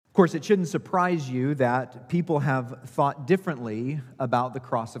course, it shouldn't surprise you that people have thought differently about the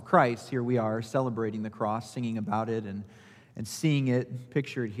cross of Christ. Here we are celebrating the cross, singing about it, and seeing it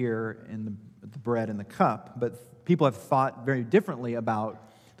pictured here in the bread and the cup. But people have thought very differently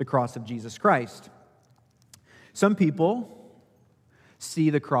about the cross of Jesus Christ. Some people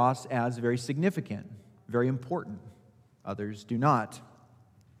see the cross as very significant, very important. Others do not.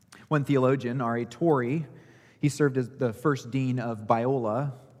 One theologian, R.A. Torrey, he served as the first dean of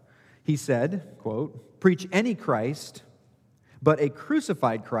Biola. He said, quote, "Preach any Christ, but a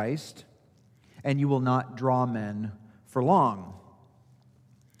crucified Christ, and you will not draw men for long."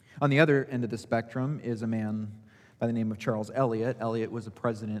 On the other end of the spectrum is a man by the name of Charles Eliot. Eliot was the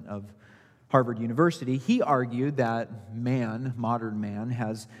president of Harvard University. He argued that man, modern man,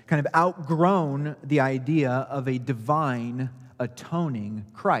 has kind of outgrown the idea of a divine atoning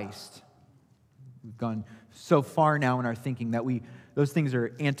Christ. We've gone so far now in our thinking that those things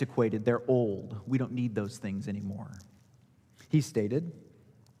are antiquated, they're old. We don't need those things anymore. He stated,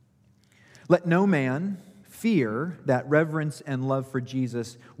 "Let no man fear that reverence and love for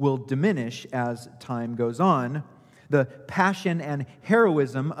Jesus will diminish as time goes on. The passion and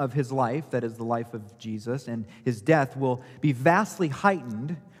heroism of his life, that is the life of Jesus, and his death will be vastly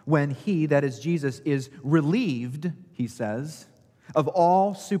heightened when he, that is Jesus, is relieved," he says, "of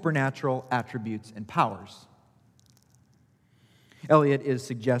all supernatural attributes and powers." Eliot is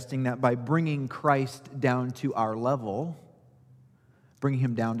suggesting that by bringing Christ down to our level, bringing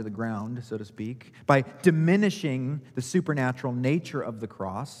him down to the ground, so to speak, by diminishing the supernatural nature of the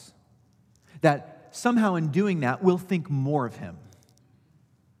cross, that somehow in doing that, we'll think more of him,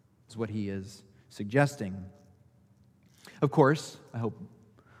 is what he is suggesting. Of course, I hope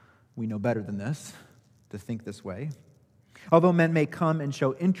we know better than this, to think this way. Although men may come and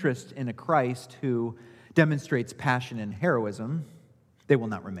show interest in a Christ who demonstrates passion and heroism, they will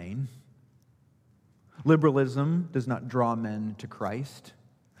not remain. Liberalism does not draw men to Christ.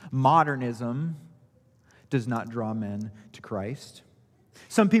 Modernism does not draw men to Christ.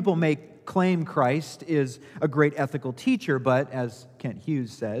 Some people may claim Christ is a great ethical teacher, but as Kent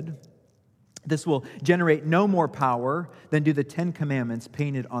Hughes said, this will generate no more power than do the 10 Commandments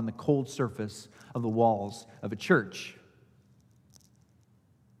painted on the cold surface of the walls of a church.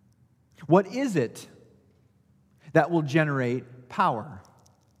 What is it that will generate power?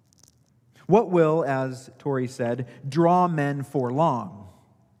 What will, as Torrey said, draw men for long?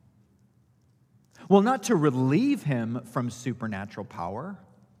 Well, not to relieve him from supernatural power,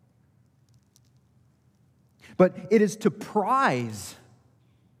 but it is to prize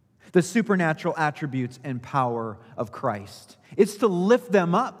the supernatural attributes and power of Christ. It's to lift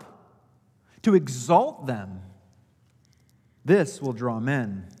them up, to exalt them. This will draw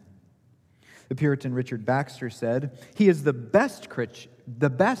men. The Puritan Richard Baxter said, "He is the best Christian,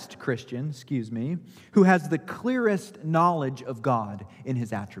 who has the clearest knowledge of God in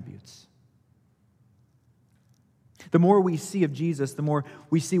his attributes." The more we see of Jesus, the more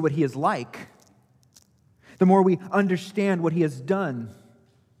we see what he is like. The more we understand what he has done.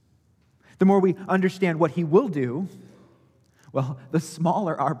 The more we understand what he will do, well, the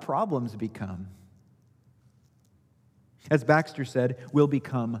smaller our problems become. As Baxter said, we'll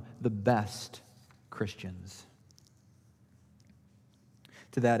become the best Christians.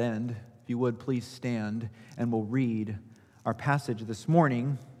 To that end, if you would, please stand and we'll read our passage this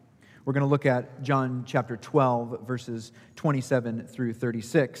morning. We're going to look at John chapter 12, verses 27 through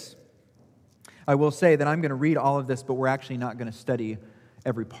 36. I will say that I'm going to read all of this, but we're actually not going to study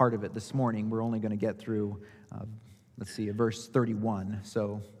every part of it this morning. We're only going to get through, verse 31.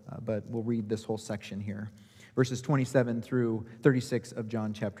 But we'll read this whole section here. Verses 27 through 36 of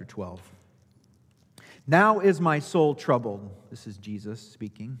John chapter 12. "Now is my soul troubled," this is Jesus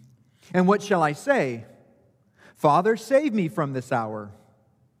speaking, "and what shall I say? Father, save me from this hour.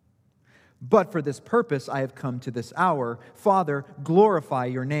 But for this purpose I have come to this hour. Father, glorify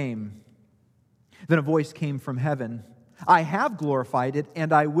your name." Then a voice came from heaven, "I have glorified it,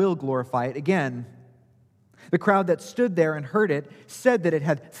 and I will glorify it again." The crowd that stood there and heard it said that it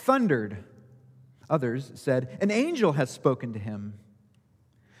had thundered. Others said, "An angel has spoken to him."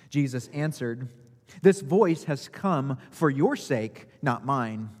 Jesus answered, "This voice has come for your sake, not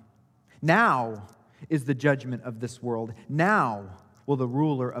mine. Now is the judgment of this world. Now will the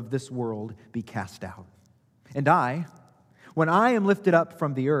ruler of this world be cast out. And I, when I am lifted up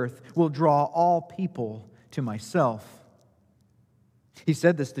from the earth, will draw all people to myself." He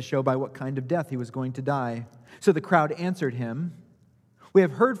said this to show by what kind of death he was going to die. So the crowd answered him, "We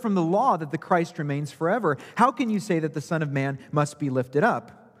have heard from the law that the Christ remains forever. How can you say that the Son of Man must be lifted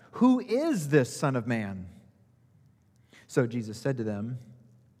up? Who is this Son of Man?" So Jesus said to them,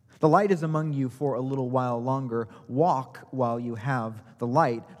 The light is among you for a little while longer. Walk while you have the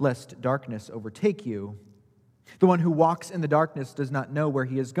light, lest darkness overtake you. The one who walks in the darkness does not know where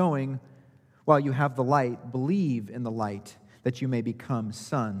he is going. While you have the light, believe in the light, that you may become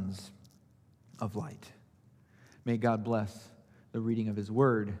sons of light. May God bless the reading of his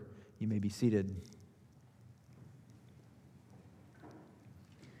word. You may be seated.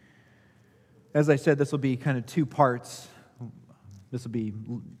 As I said, this will be kind of two parts. This will be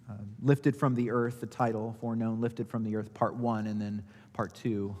Lifted from the Earth, the title, foreknown, Lifted from the Earth, part 1, and then part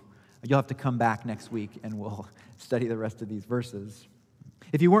 2. You'll have to come back next week and we'll study the rest of these verses.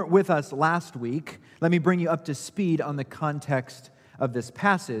 If you weren't with us last week, let me bring you up to speed on the context of this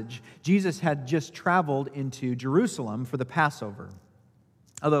passage. Jesus had just traveled into Jerusalem for the Passover.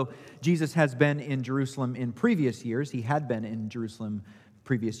 Although Jesus has been in Jerusalem in previous years, he had been in Jerusalem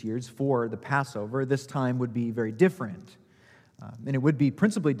previous years for the Passover, this time would be very different. And it would be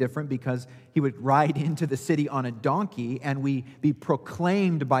principally different because he would ride into the city on a donkey and be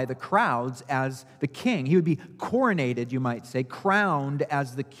proclaimed by the crowds as the king. He would be coronated, you might say, crowned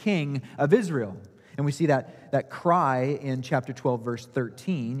as the king of Israel. And we see that cry in chapter 12, verse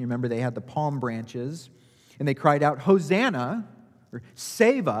 13. You remember they had the palm branches, and they cried out, Hosanna, or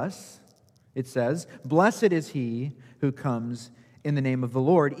save us, it says. Blessed is he who comes in the name of the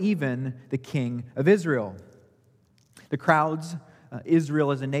Lord, even the King of Israel. The crowds,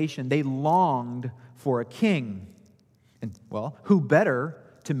 Israel as a nation, they longed for a king. And, well, who better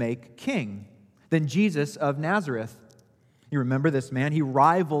to make king than Jesus of Nazareth? You remember this man? He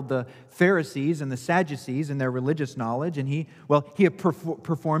rivaled the Pharisees and the Sadducees in their religious knowledge, and he had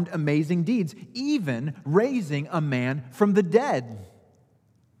performed amazing deeds, even raising a man from the dead.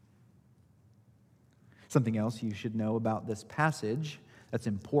 Something else you should know about this passage that's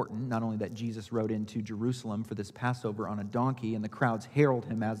important, not only that Jesus rode into Jerusalem for this Passover on a donkey and the crowds herald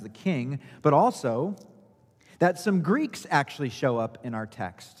him as the king, but also that some Greeks actually show up in our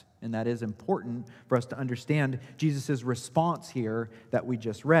text. And that is important for us to understand Jesus' response here that we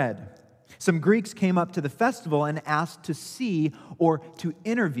just read. Some Greeks came up to the festival and asked to see or to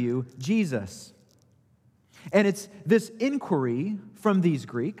interview Jesus. And it's this inquiry from these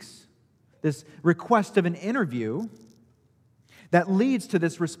Greeks, this request of an interview, that leads to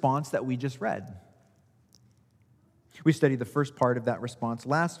this response that we just read. We studied the first part of that response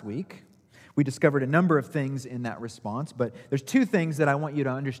last week. We discovered a number of things in that response, but there's two things that I want you to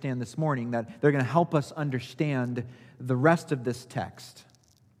understand this morning that they're going to help us understand the rest of this text.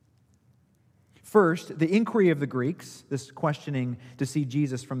 First, the inquiry of the Greeks, this questioning to see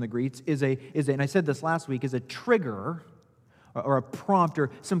Jesus from the Greeks, is a, and I said this last week, is a trigger or a prompt or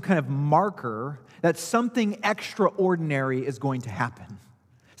some kind of marker that something extraordinary is going to happen.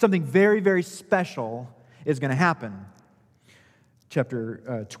 Something very, very special is going to happen.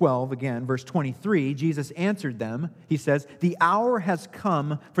 Chapter 12, again, verse 23, Jesus answered them. He says, "The hour has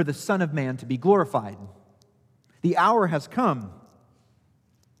come for the Son of Man to be glorified." The hour has come.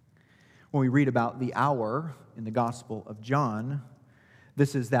 When we read about the hour in the Gospel of John,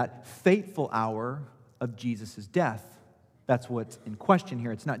 this is that fateful hour of Jesus' death. That's what's in question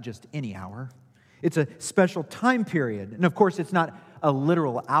here. It's not just any hour. It's a special time period. And of course, it's not a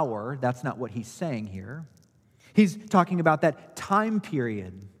literal hour. That's not what he's saying here. He's talking about that time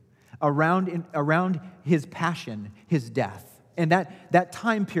period around his passion, his death. And that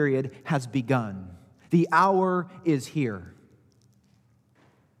time period has begun. The hour is here.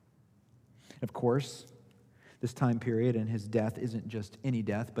 Of course, this time period and his death isn't just any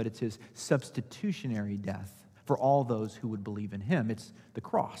death, but it's his substitutionary death for all those who would believe in him. It's the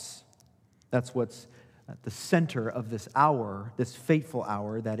cross. That's what's at the center of this hour, this fateful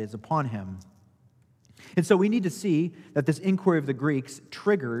hour that is upon him. And so we need to see that this inquiry of the Greeks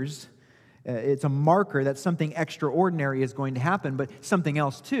triggers, it's a marker that something extraordinary is going to happen, but something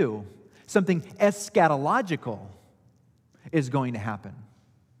else too, something eschatological is going to happen.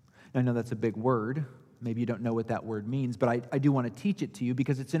 I know that's a big word. Maybe you don't know what that word means, but I do want to teach it to you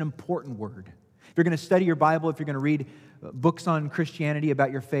because it's an important word. If you're going to study your Bible, if you're going to read books on Christianity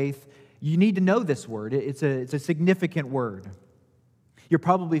about your faith, you need to know this word. It's a significant word. You're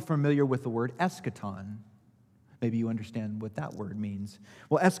probably familiar with the word eschaton. Maybe you understand what that word means.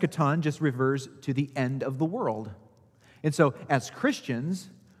 Well, eschaton just refers to the end of the world. And so, as Christians,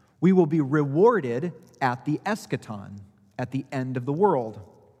 we will be rewarded at the eschaton, at the end of the world.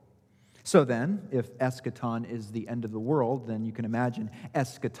 So then, if eschaton is the end of the world, then you can imagine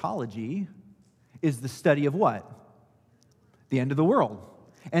eschatology is the study of what? The end of the world.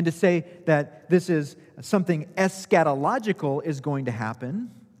 And to say that this is something eschatological is going to happen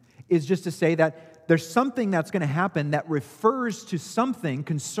is just to say that there's something that's going to happen that refers to something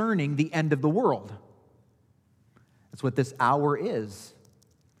concerning the end of the world. That's what this hour is.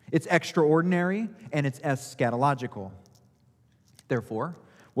 It's extraordinary and it's eschatological. Therefore,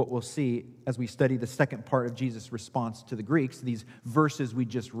 what we'll see as we study the second part of Jesus' response to the Greeks, these verses we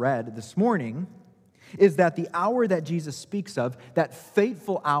just read this morning, is that the hour that Jesus speaks of, that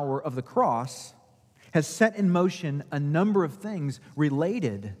fateful hour of the cross, has set in motion a number of things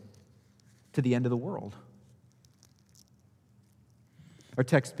related to the end of the world. Our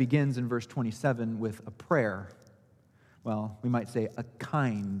text begins in verse 27 with a prayer. Well, we might say a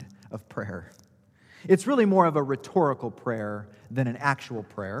kind of prayer. It's really more of a rhetorical prayer than an actual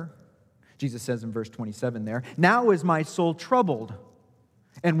prayer. Jesus says in verse 27 there, "Now is my soul troubled,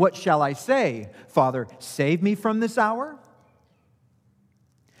 and what shall I say? Father, save me from this hour?"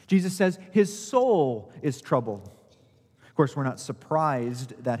 Jesus says his soul is troubled. Of course, we're not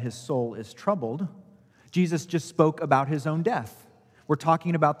surprised that his soul is troubled. Jesus just spoke about his own death. We're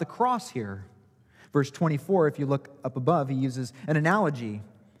talking about the cross here. Verse 24, if you look up above, he uses an analogy.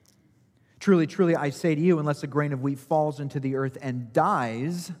 "Truly, truly, I say to you, unless a grain of wheat falls into the earth and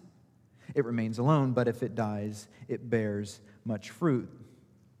dies, it remains alone, but if it dies, it bears much fruit."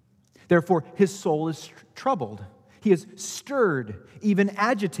 Therefore, his soul is troubled. He is stirred, even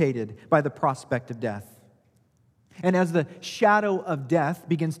agitated by the prospect of death. And as the shadow of death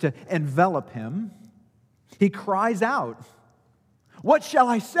begins to envelop him, he cries out, "What shall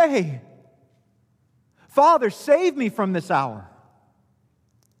I say? Father, save me from this hour."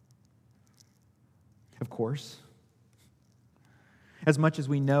 Of course, as much as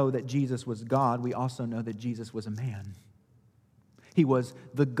we know that Jesus was God, we also know that Jesus was a man. He was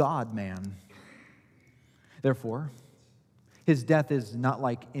the God-man. Therefore, his death is not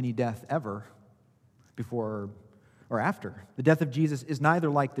like any death ever, before or after. The death of Jesus is neither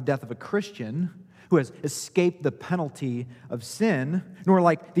like the death of a Christian who has escaped the penalty of sin, nor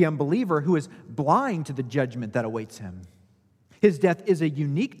like the unbeliever who is blind to the judgment that awaits him. His death is a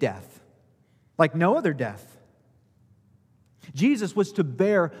unique death, like no other death. Jesus was to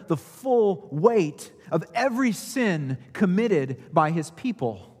bear the full weight of every sin committed by his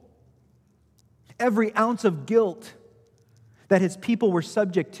people. Every ounce of guilt that his people were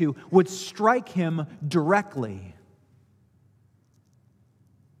subject to would strike him directly.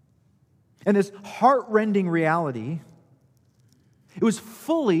 And this heart-rending reality, it was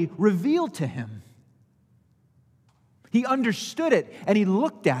fully revealed to him. He understood it and he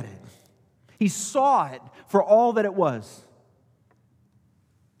looked at it. He saw it for all that it was.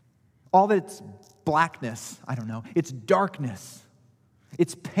 All that its blackness, its darkness,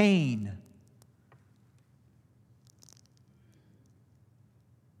 its pain.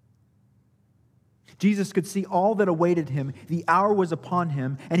 Jesus could see all that awaited him. The hour was upon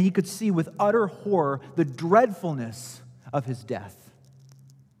him, and he could see with utter horror the dreadfulness of his death.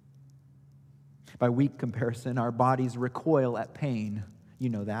 By weak comparison, our bodies recoil at pain. You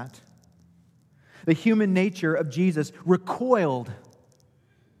know that. The human nature of Jesus recoiled,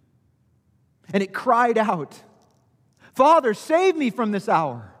 and it cried out, "Father, save me from this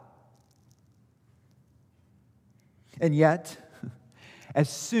hour." And yet, as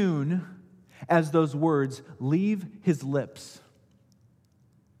soon as those words leave his lips,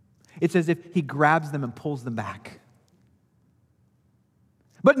 it's as if he grabs them and pulls them back.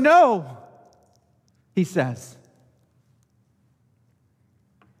 "But no," he says.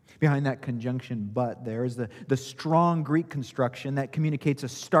 Behind that conjunction "but" there is the strong Greek construction that communicates a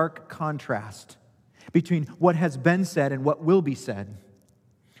stark contrast between what has been said and what will be said.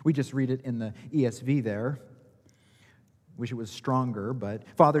 We just read it in the ESV there. Wish it was stronger, but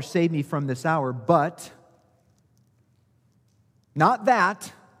 "Father, save me from this hour, but," not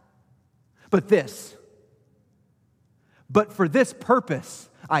that, but this. "But for this purpose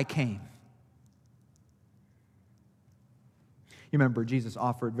I came." You remember Jesus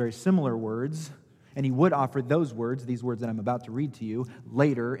offered very similar words, and he would offer those words, these words that I'm about to read to you,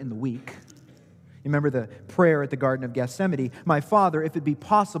 later in the week. You remember the prayer at the Garden of Gethsemane, "My Father, if it be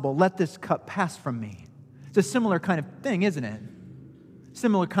possible, let this cup pass from me." It's a similar kind of thing, isn't it?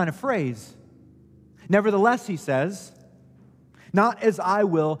 Similar kind of phrase. "Nevertheless," he says, "not as I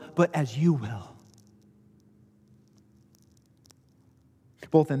will, but as you will."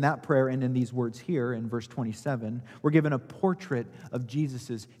 Both in that prayer and in these words here in verse 27, we're given a portrait of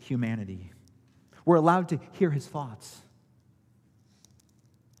Jesus' humanity. We're allowed to hear his thoughts.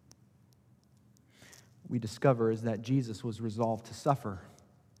 What we discover is that Jesus was resolved to suffer.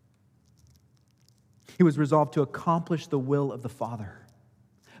 He was resolved to accomplish the will of the Father.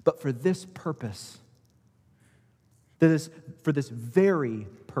 But for this purpose, for this very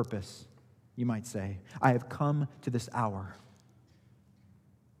purpose, you might say. I have come to this hour.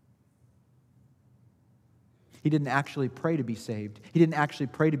 He didn't actually pray to be saved. He didn't actually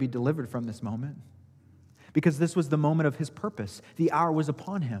pray to be delivered from this moment, because this was the moment of his purpose. The hour was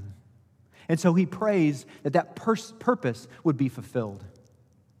upon him. And so he prays that purpose would be fulfilled.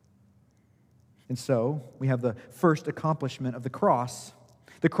 And so we have the first accomplishment of the cross.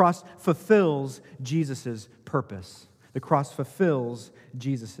 The cross fulfills Jesus' purpose. The cross fulfills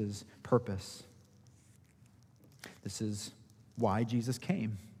Jesus' purpose. This is why Jesus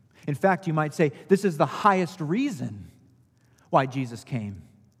came. In fact, you might say this is the highest reason why Jesus came.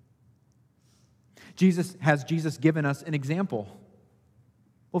 Has Jesus given us an example?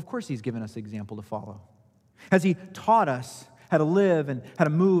 Well, of course he's given us an example to follow. Has he taught us how to live and how to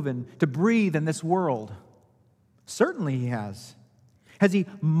move and to breathe in this world? Certainly he has. Has he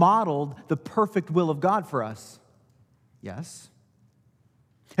modeled the perfect will of God for us? Yes.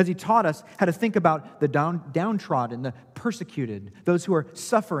 Has he taught us how to think about the downtrodden, the persecuted, those who are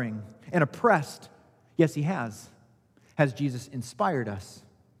suffering and oppressed? Yes, he has. Has Jesus inspired us?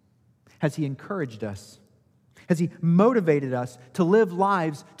 Has he encouraged us? Has he motivated us to live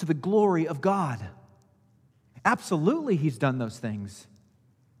lives to the glory of God? Absolutely, he's done those things.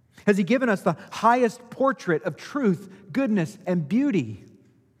 Has he given us the highest portrait of truth, goodness, and beauty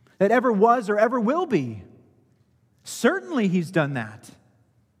that ever was or ever will be? Certainly, he's done that.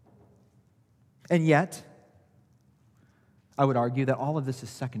 And yet, I would argue that all of this is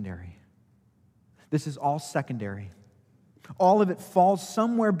secondary. This is all secondary. All of it falls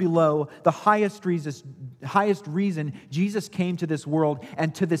somewhere below the highest reason Jesus came to this world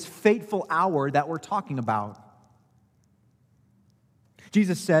and to this fateful hour that we're talking about.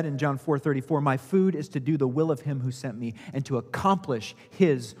 Jesus said in John 4:34, "My food is to do the will of him who sent me and to accomplish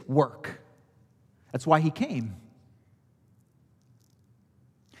his work." That's why he came.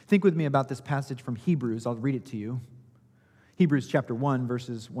 Think with me about this passage from Hebrews. I'll read it to you. Hebrews chapter 1,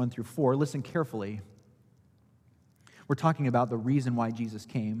 verses 1 through 4. Listen carefully. We're talking about the reason why Jesus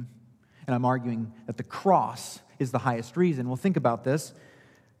came, and I'm arguing that the cross is the highest reason. Well, think about this.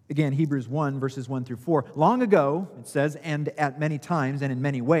 Again, Hebrews 1, verses 1 through 4. Long ago, it says, and at many times and in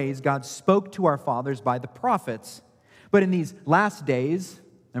many ways, God spoke to our fathers by the prophets. But in these last days,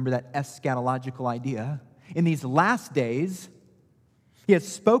 remember that eschatological idea? In these last days, he has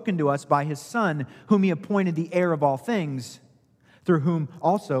spoken to us by his Son, whom he appointed the heir of all things, through whom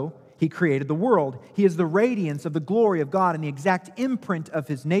also he created the world. He is the radiance of the glory of God and the exact imprint of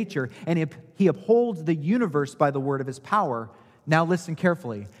his nature, and he upholds the universe by the word of his power. Now listen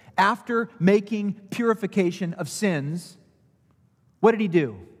carefully. After making purification of sins, what did he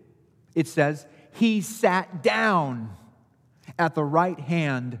do? It says, he sat down at the right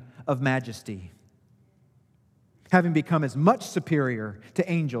hand of majesty, having become as much superior to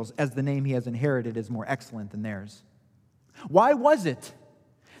angels as the name he has inherited is more excellent than theirs. Why was it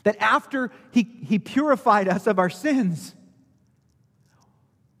that after he purified us of our sins,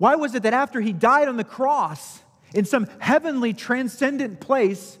 why was it that after he died on the cross in some heavenly transcendent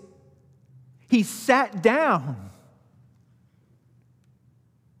place, he sat down?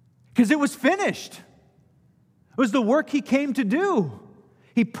 Because it was finished. It was the work he came to do.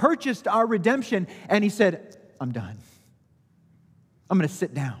 He purchased our redemption, and he said, I'm done. I'm going to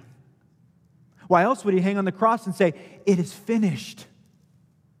sit down. Why else would he hang on the cross and say, it is finished?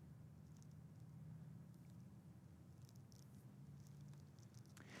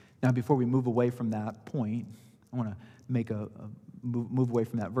 Now, before we move away from that point, I want to make move away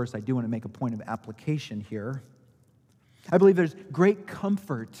from that verse. I do want to make a point of application here. I believe there's great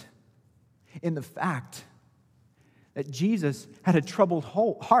comfort in the fact that Jesus had a troubled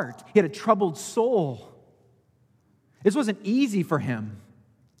heart. He had a troubled soul. This wasn't easy for him.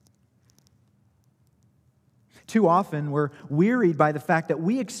 Too often, we're wearied by the fact that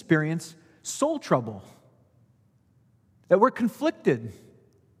we experience soul trouble, that we're conflicted.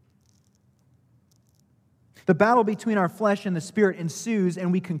 The battle between our flesh and the spirit ensues,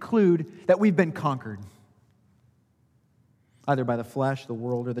 and we conclude that we've been conquered, either by the flesh, the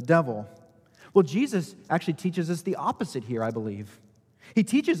world, or the devil. Well, Jesus actually teaches us the opposite here, I believe. He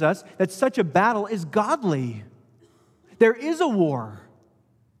teaches us that such a battle is godly. There is a war.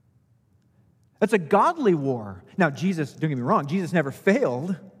 That's a godly war. Now, Jesus, don't get me wrong, Jesus never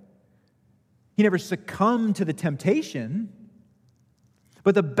failed. He never succumbed to the temptation.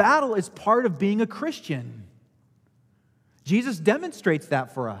 But the battle is part of being a Christian. Jesus demonstrates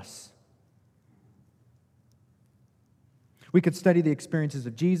that for us. We could study the experiences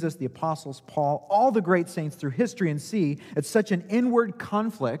of Jesus, the apostles, Paul, all the great saints through history and see that such an inward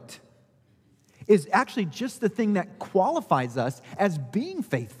conflict is actually just the thing that qualifies us as being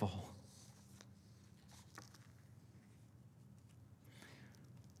faithful.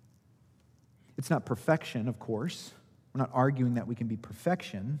 It's not perfection, of course. We're not arguing that we can be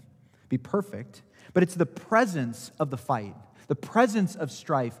perfect, but it's the presence of the fight, the presence of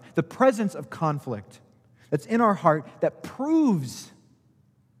strife, the presence of conflict that's in our heart that proves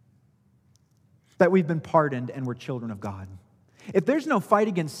that we've been pardoned and we're children of God. If there's no fight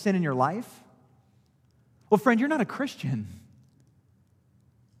against sin in your life, well, friend, you're not a Christian.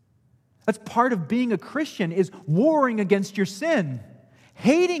 That's part of being a Christian, is warring against your sin,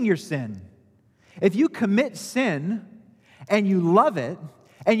 hating your sin. If you commit sin and you love it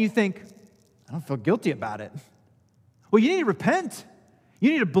and you think, I don't feel guilty about it, well, you need to repent.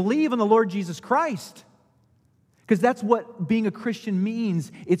 You need to believe in the Lord Jesus Christ. Because that's what being a Christian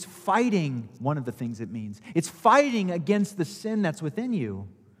means. It's fighting, one of the things it means. It's fighting against the sin that's within you.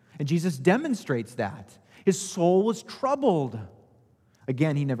 And Jesus demonstrates that. His soul was troubled.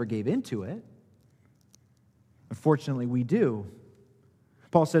 Again, he never gave into it. Unfortunately, we do.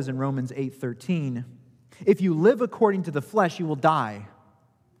 Paul says in Romans 8:13, if you live according to the flesh, you will die.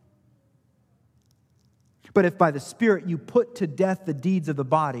 But if by the Spirit you put to death the deeds of the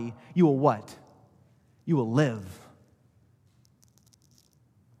body, you will what? You will live.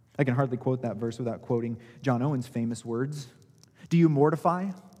 I can hardly quote that verse without quoting John Owen's famous words. Do you mortify?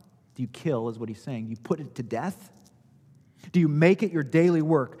 Do you kill, is what he's saying. You put it to death? Do you make it your daily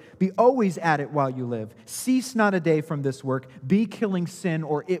work? Be always at it while you live. Cease not a day from this work. Be killing sin,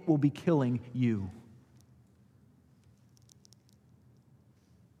 or it will be killing you.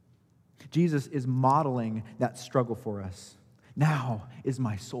 Jesus is modeling that struggle for us. Now is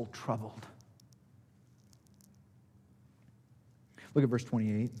my soul troubled. Look at verse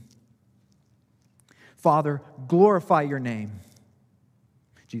 28. Father, glorify your name,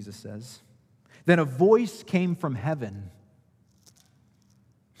 Jesus says. Then a voice came from heaven.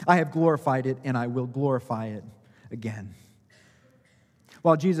 I have glorified it, and I will glorify it again.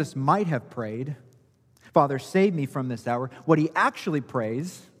 While Jesus might have prayed, Father, save me from this hour, what he actually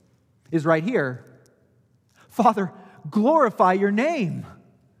prays is right here. Father, glorify your name.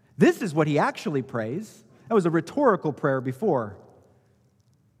 This is what he actually prays. That was a rhetorical prayer before.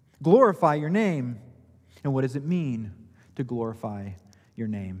 Glorify your name. And what does it mean to glorify your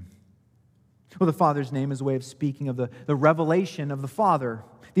name? Well, the Father's name is a way of speaking of the revelation of the Father,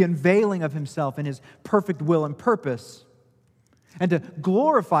 the unveiling of himself and his perfect will and purpose. And to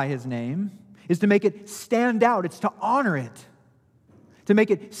glorify his name is to make it stand out. It's to honor it. To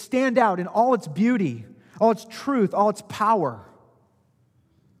make it stand out in all its beauty, all its truth, all its power.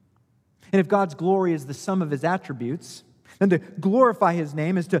 And if God's glory is the sum of his attributes, then to glorify his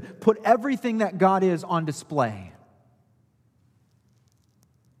name is to put everything that God is on display.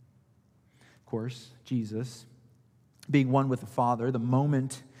 Of course, Jesus, being one with the Father, the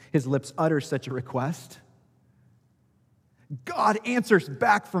moment his lips utter such a request, God answers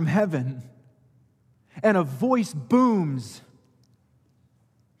back from heaven, and a voice booms.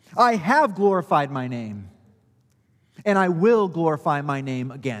 I have glorified my name, and I will glorify my name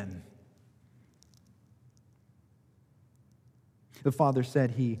again. The Father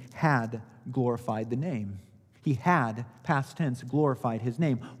said he had glorified the name. He had, past tense, glorified his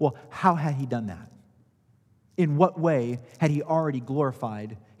name. Well, how had he done that? In what way had he already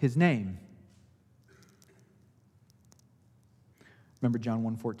glorified his name? Remember John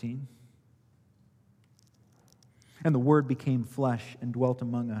 1:14? And the Word became flesh and dwelt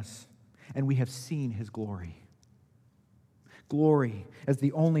among us, and we have seen his glory. Glory as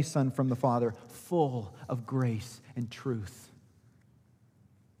the only Son from the Father, full of grace and truth.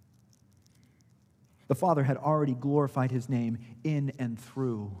 The Father had already glorified his name in and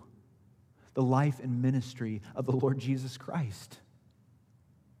through the life and ministry of the Lord Jesus Christ.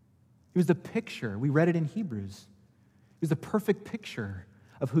 He was the picture. We read it in Hebrews. He was the perfect picture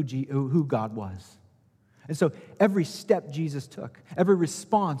of who God was. And so every step Jesus took, every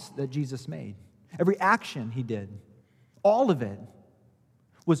response that Jesus made, every action he did, all of it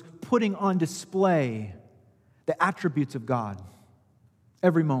was putting on display the attributes of God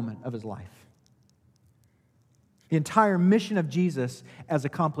every moment of his life. The entire mission of Jesus, as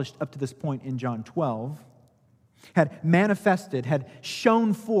accomplished up to this point in John 12, had manifested, had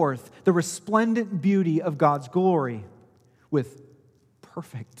shown forth the resplendent beauty of God's glory with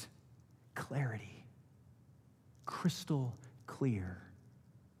perfect clarity, crystal clear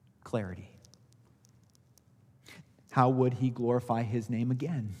clarity. How would he glorify his name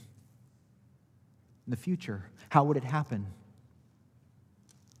again in the future? How would it happen?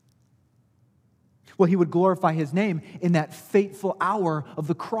 Well, he would glorify his name in that fateful hour of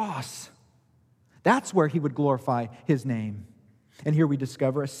the cross. That's where he would glorify his name. And here we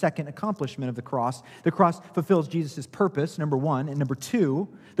discover a second accomplishment of the cross. The cross fulfills Jesus' purpose, number one. And number two,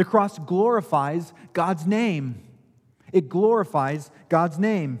 the cross glorifies God's name. It glorifies God's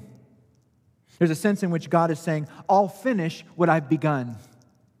name. There's a sense in which God is saying, I'll finish what I've begun.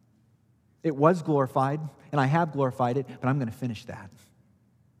 It was glorified, and I have glorified it, but I'm going to finish that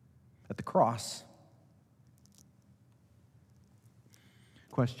at the cross.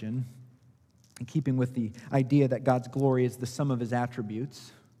 Question, in keeping with the idea that God's glory is the sum of his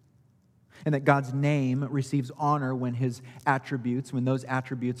attributes, and that God's name receives honor when those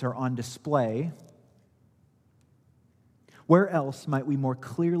attributes are on display, where else might we more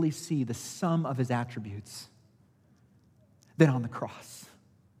clearly see the sum of his attributes than on the cross?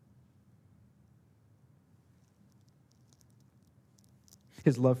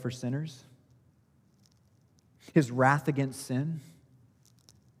 His love for sinners, his wrath against sin,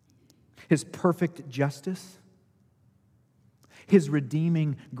 his perfect justice, his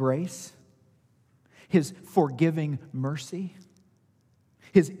redeeming grace, his forgiving mercy,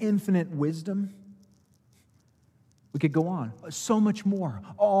 his infinite wisdom. We could go on. So much more,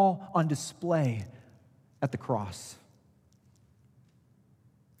 all on display at the cross.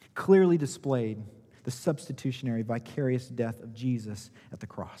 Clearly displayed the substitutionary, vicarious death of Jesus at the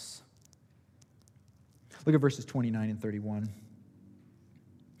cross. Look at verses 29 and 31.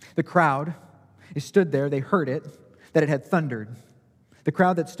 The crowd stood there, they heard it, that it had thundered. The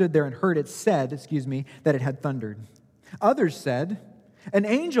crowd that stood there and heard it said, that it had thundered. Others said, an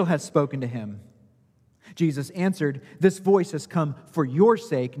angel has spoken to him. Jesus answered, this voice has come for your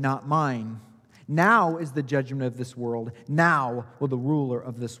sake, not mine. Now is the judgment of this world. Now will the ruler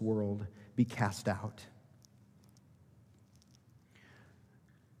of this world be cast out.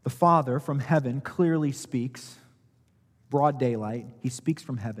 The Father from heaven clearly speaks. Broad daylight, he speaks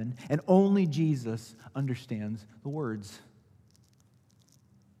from heaven, and only Jesus understands the words.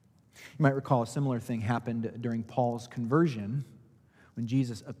 You might recall a similar thing happened during Paul's conversion when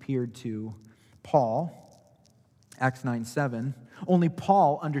Jesus appeared to Paul, Acts 9:7. Only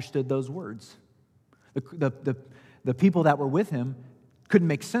Paul understood those words. The people that were with him couldn't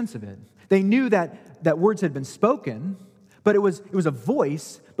make sense of it. They knew that words had been spoken, but it was a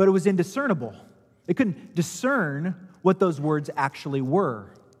voice, but it was indiscernible. They couldn't discern what those words actually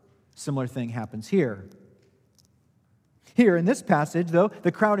were. Similar thing happens here. Here in this passage, though,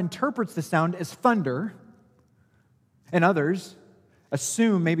 the crowd interprets the sound as thunder, and others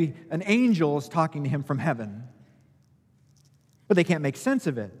assume maybe an angel is talking to him from heaven. But they can't make sense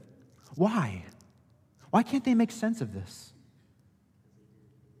of it. Why? Why can't they make sense of this?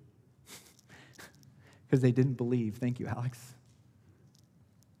 Because they didn't believe. Thank you, Alex.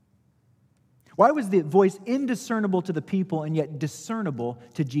 Why was the voice indiscernible to the people and yet discernible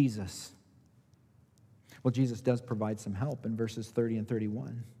to Jesus? Well, Jesus does provide some help in verses 30 and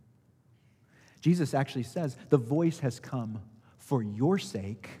 31. Jesus actually says, the voice has come for your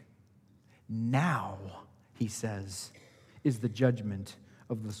sake. Now, he says, is the judgment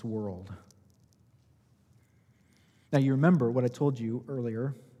of this world. Now, you remember what I told you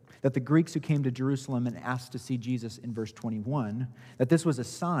earlier, that the Greeks who came to Jerusalem and asked to see Jesus in verse 21, that this was a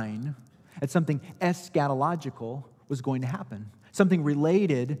sign that something eschatological was going to happen, something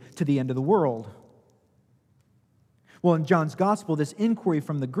related to the end of the world. Well, in John's gospel, this inquiry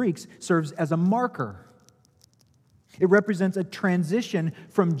from the Greeks serves as a marker. It represents a transition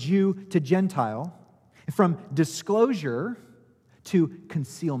from Jew to Gentile, from disclosure to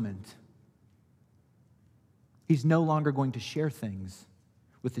concealment. He's no longer going to share things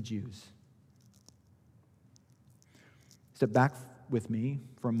with the Jews. Step back with me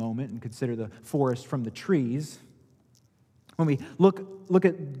for a moment and consider the forest from the trees. When we look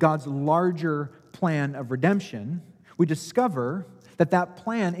at God's larger plan of redemption, we discover that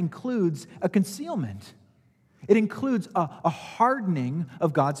plan includes a concealment. It includes a hardening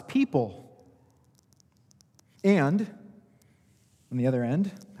of God's people. And, on the other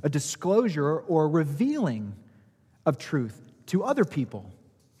end, a disclosure or revealing of truth to other people,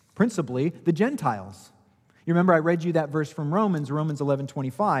 principally the Gentiles. You remember I read you that verse from Romans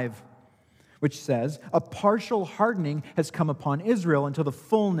 11:25, which says, a partial hardening has come upon Israel until the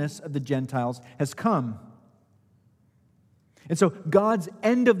fullness of the Gentiles has come. And so God's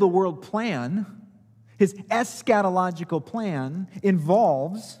end of the world plan, his eschatological plan,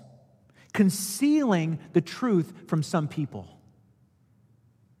 involves concealing the truth from some people.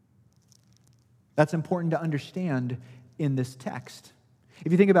 That's important to understand in this text.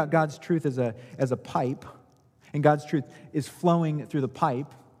 If you think about God's truth as a pipe, and God's truth is flowing through the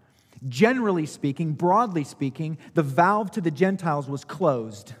pipe, generally speaking, broadly speaking, the valve to the Gentiles was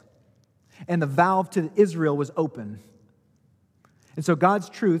closed, and the valve to Israel was open. And so God's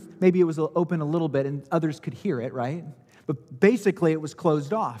truth, maybe it was open a little bit and others could hear it, right? But basically it was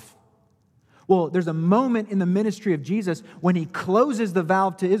closed off. Well, there's a moment in the ministry of Jesus when he closes the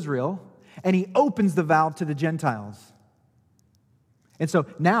valve to Israel and he opens the valve to the Gentiles. And so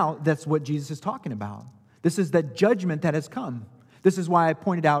now that's what Jesus is talking about. This is the judgment that has come. This is why I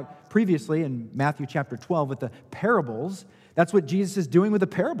pointed out previously in Matthew chapter 12 with the parables. That's what Jesus is doing with the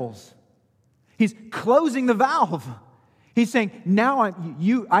parables. He's closing the valve. He's saying, now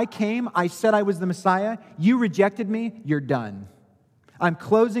I came, I said I was the Messiah, you rejected me, you're done. I'm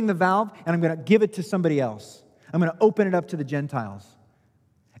closing the valve and I'm going to give it to somebody else. I'm going to open it up to the Gentiles.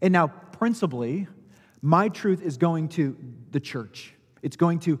 And now, principally, my truth is going to the church. It's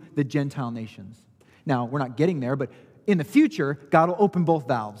going to the Gentile nations. Now, we're not getting there, but in the future, God will open both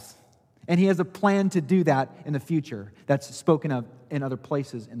valves. And he has a plan to do that in the future. That's spoken of in other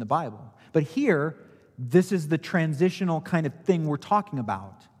places in the Bible. But here, this is the transitional kind of thing we're talking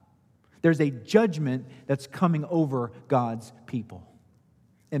about. There's a judgment that's coming over God's people.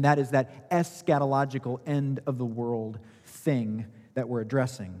 And that is that eschatological end of the world thing that we're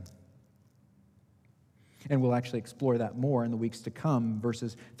addressing. And we'll actually explore that more in the weeks to come.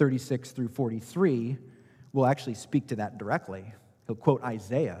 Verses 36 through 43 will actually speak to that directly. He'll quote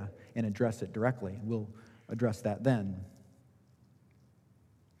Isaiah and address it directly. We'll address that then.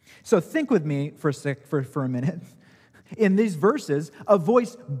 So think with me for a minute. In these verses, a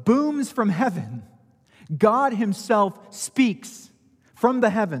voice booms from heaven. God himself speaks from the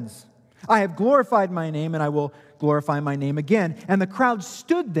heavens. I have glorified my name, and I will glorify my name again. And the crowd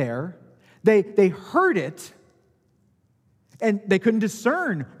stood there. They heard it, and they couldn't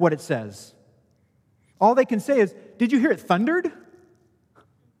discern what it says. All they can say is, did you hear it thundered?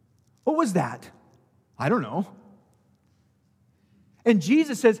 What was that? I don't know. And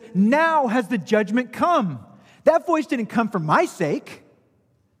Jesus says, now has the judgment come. That voice didn't come for my sake.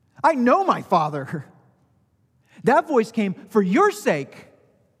 I know my Father. That voice came for your sake,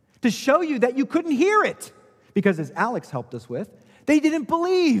 to show you that you couldn't hear it. Because as Alex helped us with, they didn't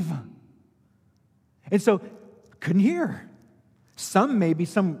believe. And so, couldn't hear. Some maybe,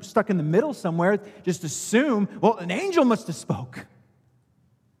 some stuck in the middle somewhere, just assume, well, an angel must have spoke.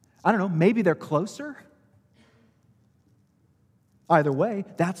 I don't know, maybe they're closer. Either way,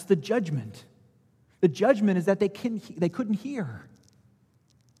 that's the judgment. The judgment is that they couldn't hear.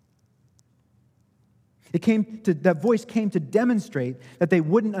 That voice came to demonstrate that they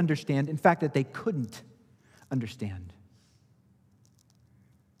wouldn't understand, in fact, that they couldn't understand.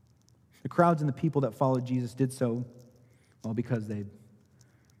 The crowds and the people that followed Jesus did so, well, because they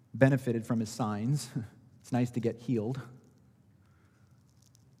benefited from his signs. It's nice to get healed.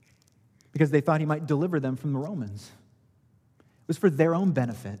 Because they thought he might deliver them from the Romans. It was for their own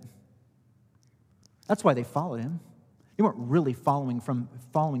benefit. That's why they followed him. They weren't really following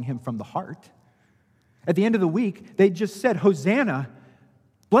him from the heart. At the end of the week, they just said, Hosanna,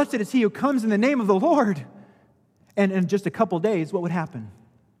 blessed is he who comes in the name of the Lord. And in just a couple days, what would happen?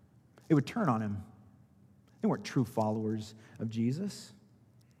 It would turn on him. They weren't true followers of Jesus.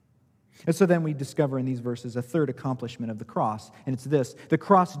 And so then we discover in these verses a third accomplishment of the cross, and it's this: the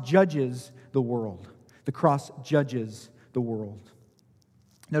cross judges the world. The cross judges the world.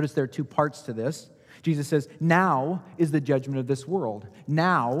 Notice there are two parts to this. Jesus says, now is the judgment of this world.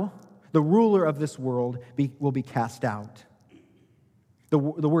 Now, the ruler of this world will be cast out. The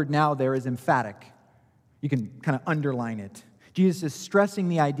word now there is emphatic. You can kind of underline it. Jesus is stressing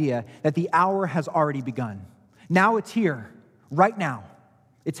the idea that the hour has already begun. Now it's here, right now.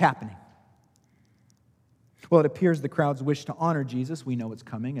 It's happening. Well, it appears the crowds wish to honor Jesus. We know it's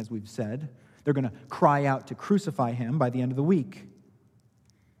coming, as we've said. They're going to cry out to crucify him by the end of the week.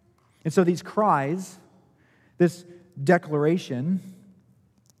 And so these cries, this declaration,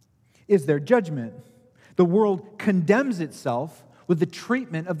 is their judgment. The world condemns itself with the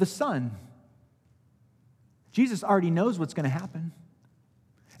treatment of the Son. Jesus already knows what's going to happen.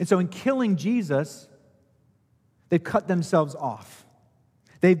 And so in killing Jesus, they've cut themselves off.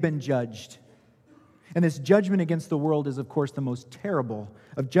 They've been judged. And this judgment against the world is, of course, the most terrible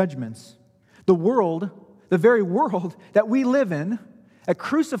of judgments. The world, the very world that we live in, that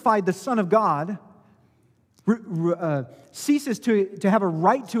crucified the Son of God, ceases to have a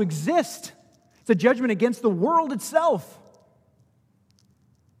right to exist. It's a judgment against the world itself.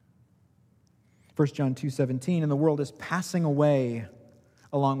 1 John 2:17, and the world is passing away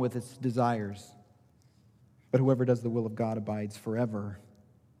along with its desires. But whoever does the will of God abides forever.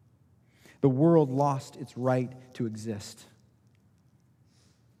 The world lost its right to exist.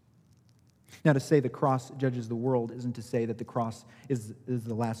 Now, to say the cross judges the world isn't to say that the cross is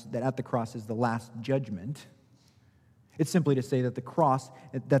the last, that at the cross is the last judgment. It's simply to say that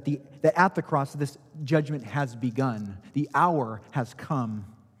that at the cross, this judgment has begun. The hour has come.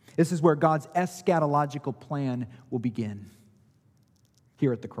 This is where God's eschatological plan will begin,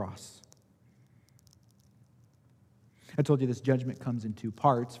 here at the cross. I told you this judgment comes in two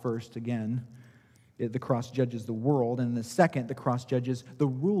parts. First, again, the cross judges the world, and the second, the cross judges the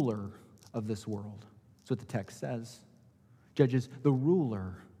ruler of this world. That's what the text says. Judges the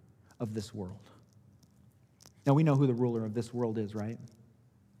ruler of this world. Now, we know who the ruler of this world is, right?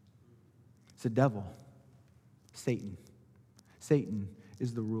 It's the devil, Satan. Satan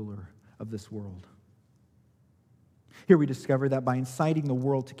is the ruler of this world. Here we discover that by inciting the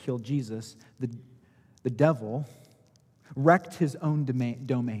world to kill Jesus, the devil wrecked his own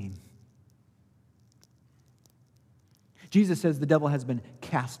domain. Jesus says the devil has been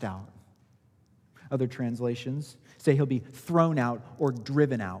cast out. Other translations say he'll be thrown out or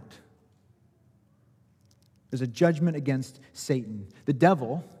driven out. There's a judgment against Satan. The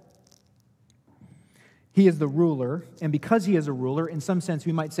devil, he is the ruler, and because he is a ruler, in some sense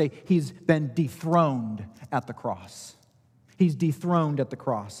we might say he's been dethroned at the cross. He's dethroned at the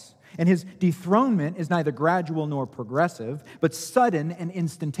cross. And his dethronement is neither gradual nor progressive, but sudden and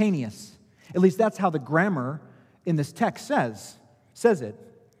instantaneous. At least that's how the grammar in this text says it.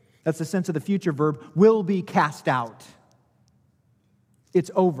 That's the sense of the future verb, will be cast out. It's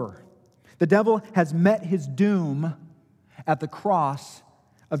over. The devil has met his doom at the cross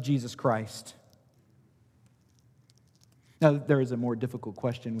of Jesus Christ. Now, there is a more difficult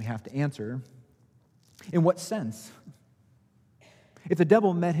question we have to answer. In what sense? If the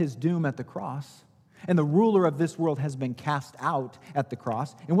devil met his doom at the cross, and the ruler of this world has been cast out at the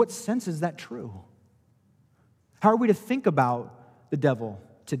cross, in what sense is that true? How are we to think about the devil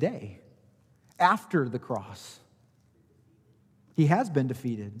today, after the cross? He has been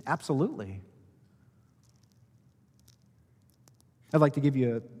defeated, absolutely. I'd like to give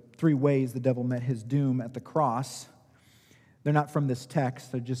you 3 ways the devil met his doom at the cross. They're not from this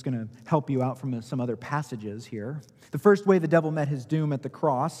text. They're just going to help you out from some other passages here. The first way the devil met his doom at the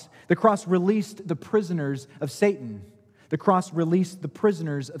cross released the prisoners of Satan. The cross released the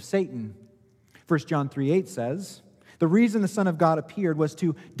prisoners of Satan. 1 John 3:8 says, the reason the Son of God appeared was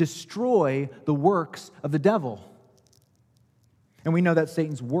to destroy the works of the devil. And we know that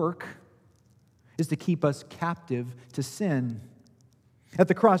Satan's work is to keep us captive to sin. At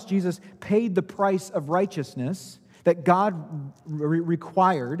the cross, Jesus paid the price of righteousness that God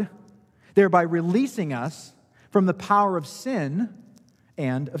required, thereby releasing us from the power of sin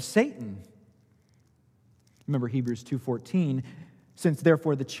and of Satan. Remember Hebrews 2:14, since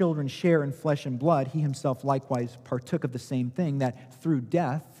therefore the children share in flesh and blood, he himself likewise partook of the same thing, that through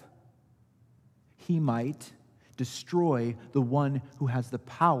death he might destroy the one who has the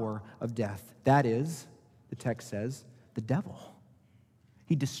power of death. That is, the text says, the devil.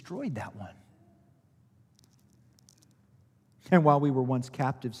 He destroyed that one. And while we were once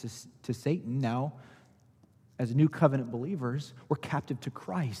captives to Satan, now, as new covenant believers, we're captive to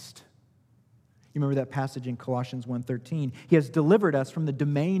Christ. You remember that passage in Colossians 1:13? He has delivered us from the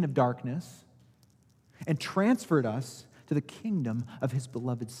domain of darkness and transferred us to the kingdom of his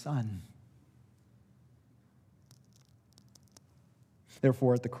beloved Son.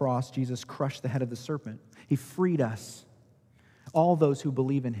 Therefore, at the cross, Jesus crushed the head of the serpent. He freed us, all those who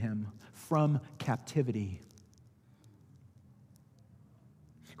believe in him, from captivity.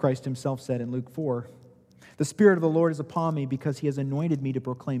 Christ himself said in Luke 4, the Spirit of the Lord is upon me because he has anointed me to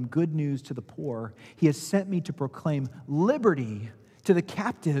proclaim good news to the poor. He has sent me to proclaim liberty to the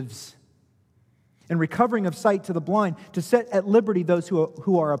captives and recovering of sight to the blind, to set at liberty those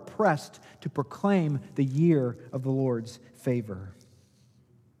who are oppressed, to proclaim the year of the Lord's favor.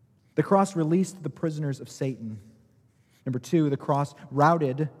 The cross released the prisoners of Satan. Number 2, the cross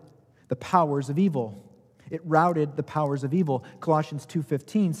routed the powers of evil. It routed the powers of evil. Colossians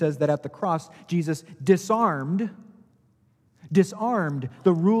 2:15 says that at the cross, Jesus disarmed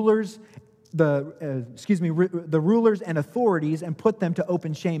the rulers, the rulers and authorities and put them to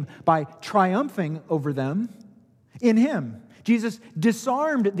open shame by triumphing over them in him. Jesus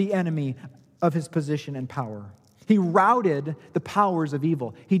disarmed the enemy of his position and power. He routed the powers of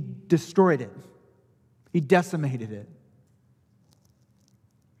evil. He destroyed it. He decimated it.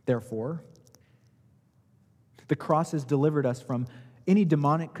 Therefore, the cross has delivered us from any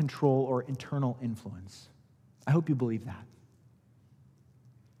demonic control or internal influence. I hope you believe that.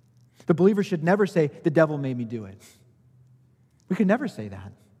 The believer should never say, the devil made me do it. We could never say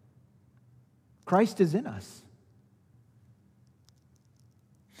that. Christ is in us.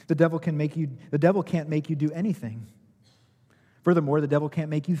 The devil can't make you do anything. Furthermore, the devil can't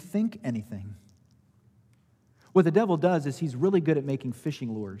make you think anything. What the devil does is he's really good at making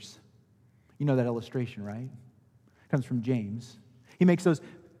fishing lures. You know that illustration, right? It comes from James. He makes those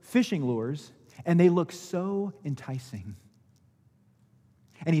fishing lures, and they look so enticing.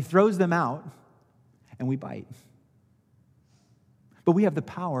 And he throws them out, and we bite. But we have the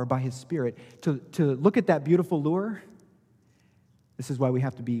power by his Spirit to look at that beautiful lure. This is why we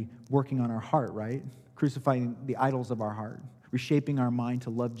have to be working on our heart, right? Crucifying the idols of our heart, reshaping our mind to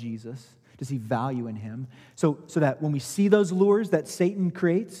love Jesus, to see value in him, so that when we see those lures that Satan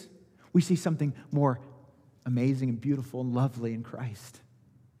creates, we see something more amazing and beautiful and lovely in Christ.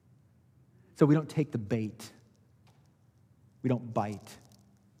 So we don't take the bait. We don't bite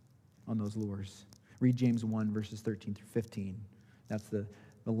on those lures. Read James 1, verses 13 through 15. That's the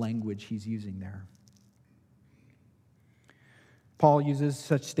language he's using there. Paul uses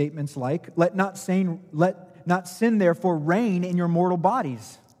such statements like, let not sin therefore reign in your mortal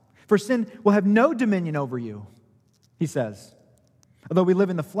bodies, for sin will have no dominion over you, he says. Although we live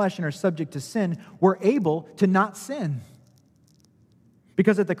in the flesh and are subject to sin, we're able to not sin.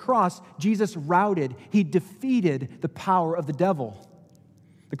 Because at the cross, Jesus routed, he defeated the power of the devil.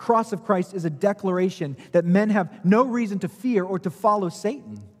 The cross of Christ is a declaration that men have no reason to fear or to follow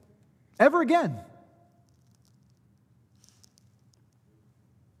Satan ever again.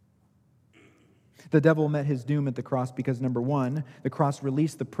 The devil met his doom at the cross because, number one, the cross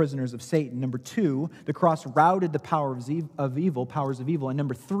released the prisoners of Satan. Number two, the cross routed the powers of evil. And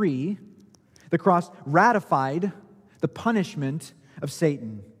number three, the cross ratified the punishment of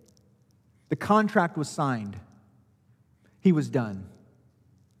Satan. The contract was signed. He was done.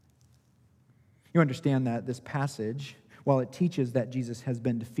 You understand that this passage, while it teaches that Jesus has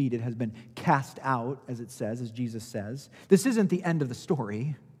been defeated, has been cast out, as it says, as Jesus says, this isn't the end of the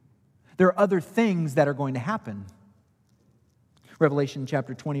story. There are other things that are going to happen. Revelation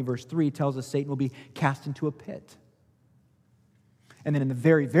chapter 20, verse 3 tells us Satan will be cast into a pit. And then in the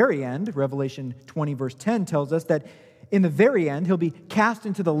very, very end, Revelation 20, verse 10 tells us that in the very end, he'll be cast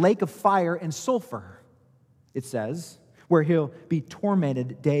into the lake of fire and sulfur, it says, where he'll be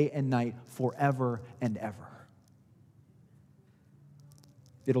tormented day and night forever and ever.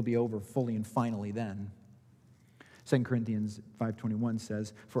 It'll be over fully and finally then. 2 Corinthians 5:21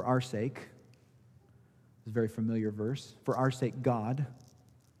 says, for our sake, it's a very familiar verse, for our sake God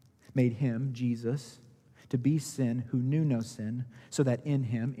made him, Jesus, to be sin who knew no sin, so that in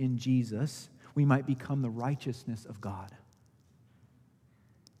him, in Jesus, we might become the righteousness of God.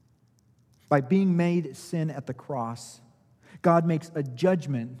 By being made sin at the cross, God makes a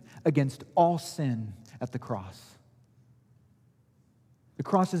judgment against all sin at the cross. The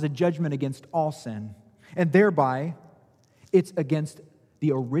cross is a judgment against all sin, and thereby it's against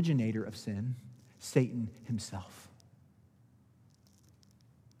the originator of sin, Satan himself.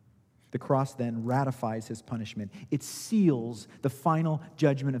 The cross then ratifies his punishment. It seals the final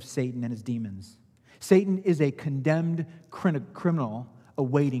judgment of Satan and his demons. Satan is a condemned criminal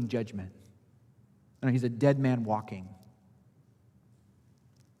awaiting judgment. And he's a dead man walking,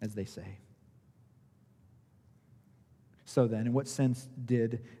 as they say. So then, in what sense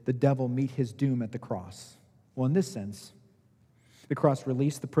did the devil meet his doom at the cross? Well, in this sense, the cross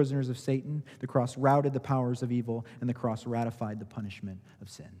released the prisoners of Satan, the cross routed the powers of evil, and the cross ratified the punishment of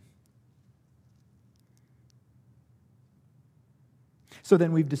sin. So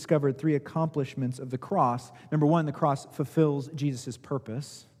then we've discovered three accomplishments of the cross. Number one, the cross fulfills Jesus'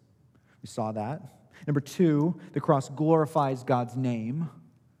 purpose. We saw that. Number two, the cross glorifies God's name.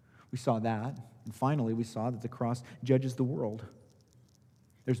 We saw that. And finally, we saw that the cross judges the world.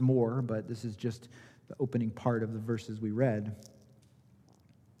 There's more, but this is just the opening part of the verses we read.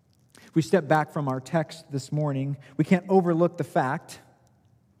 If we step back from our text this morning, we can't overlook the fact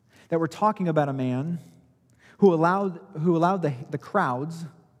that we're talking about a man who allowed the crowds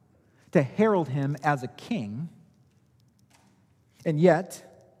to herald him as a king, and yet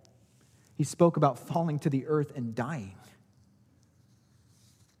he spoke about falling to the earth and dying.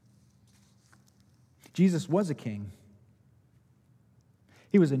 Jesus was a king.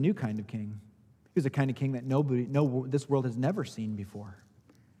 He was a new kind of king. He was a kind of king that this world has never seen before.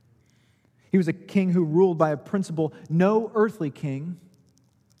 He was a king who ruled by a principle no earthly king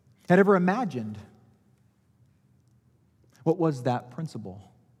had ever imagined. What was that principle?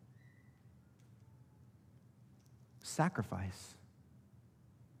 Sacrifice.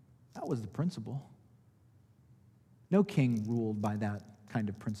 That was the principle. No king ruled by that kind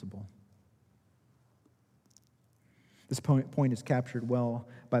of principle. This point is captured well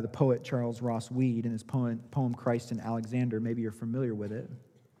by the poet Charles Ross Weed in his poem Christ and Alexander. Maybe you're familiar with it.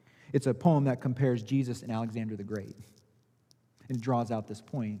 It's a poem that compares Jesus and Alexander the Great. And it draws out this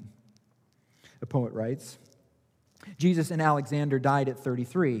point. The poet writes, Jesus and Alexander died at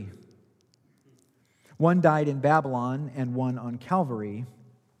 33. One died in Babylon and one on Calvary.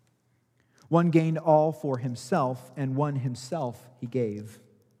 One gained all for himself, and one himself he gave.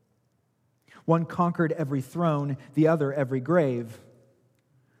 One conquered every throne, the other every grave.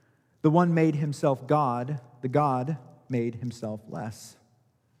 The one made himself God, the God made himself less.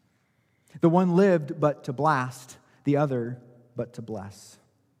 The one lived but to blast, the other but to bless.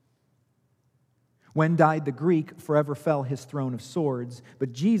 When died the Greek, forever fell his throne of swords,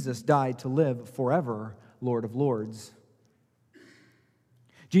 but Jesus died to live forever, Lord of lords.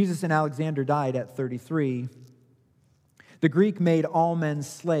 Jesus and Alexander died at 33. The Greek made all men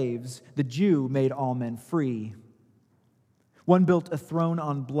slaves, the Jew made all men free. One built a throne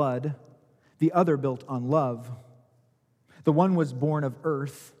on blood, the other built on love. The one was born of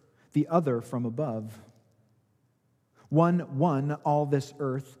earth, the other from above. One won all this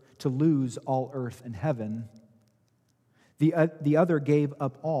earth to lose all earth and heaven. The other gave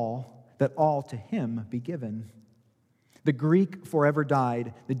up all, that all to him be given. The Greek forever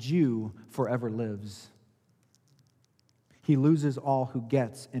died, the Jew forever lives. He loses all who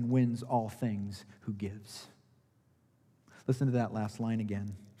gets and wins all things who gives. Listen to that last line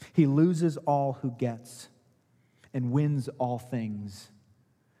again. He loses all who gets and wins all things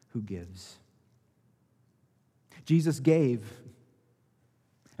who gives. Jesus gave,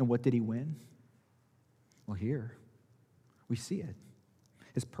 and what did he win? Well, here we see it.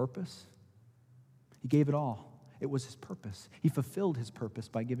 His purpose. He gave it all. It was his purpose. He fulfilled his purpose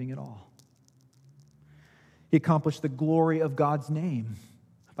by giving it all. He accomplished the glory of God's name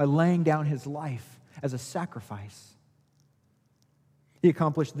by laying down his life as a sacrifice. He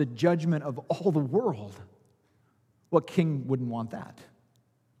accomplished the judgment of all the world. What king wouldn't want that?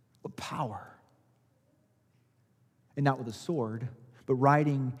 What power? And not with a sword, but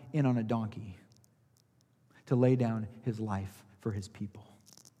riding in on a donkey to lay down his life for his people.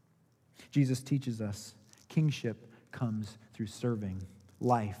 Jesus teaches us kingship comes through serving.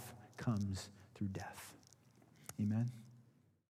 Life comes through death. Amen.